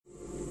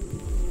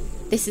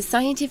This is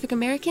Scientific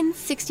American's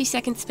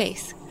 60-Second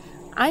Space.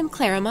 I'm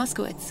Clara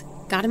Moskowitz.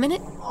 Got a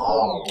minute?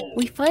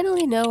 We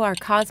finally know our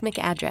cosmic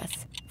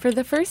address. For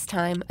the first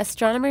time,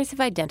 astronomers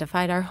have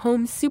identified our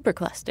home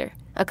supercluster,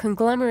 a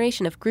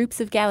conglomeration of groups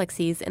of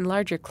galaxies and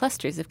larger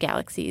clusters of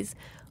galaxies,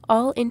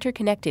 all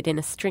interconnected in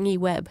a stringy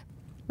web.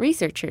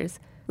 Researchers,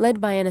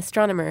 led by an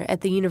astronomer at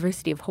the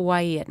University of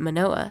Hawaii at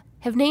Manoa,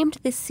 have named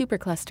this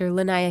supercluster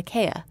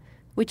Laniakea,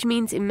 which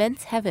means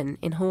immense heaven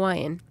in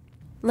Hawaiian.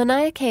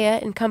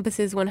 Laniakea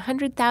encompasses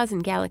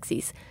 100,000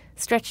 galaxies,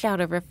 stretched out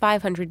over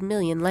 500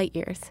 million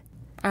light-years.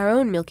 Our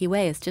own Milky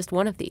Way is just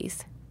one of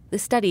these. The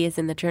study is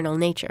in the journal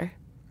Nature.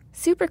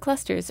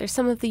 Superclusters are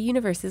some of the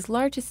universe's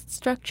largest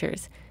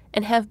structures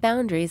and have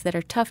boundaries that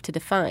are tough to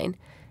define,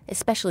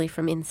 especially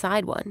from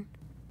inside one.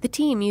 The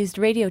team used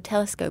radio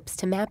telescopes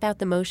to map out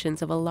the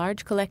motions of a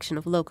large collection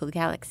of local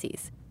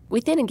galaxies.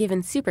 Within a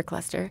given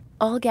supercluster,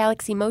 all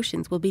galaxy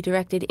motions will be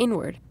directed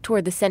inward,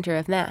 toward the center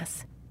of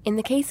mass. In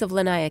the case of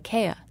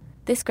Laniakea,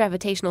 this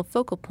gravitational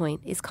focal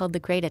point is called the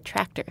Great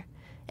Attractor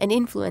and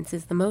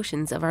influences the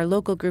motions of our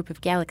local group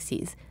of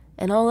galaxies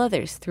and all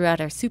others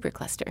throughout our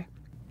supercluster.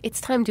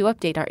 It's time to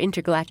update our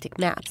intergalactic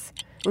maps.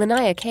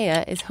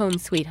 Laniakea is home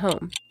sweet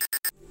home.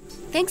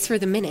 Thanks for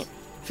the minute.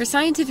 For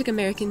Scientific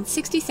American's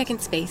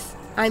 60-Second Space,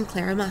 I'm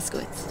Clara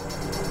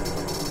Moskowitz.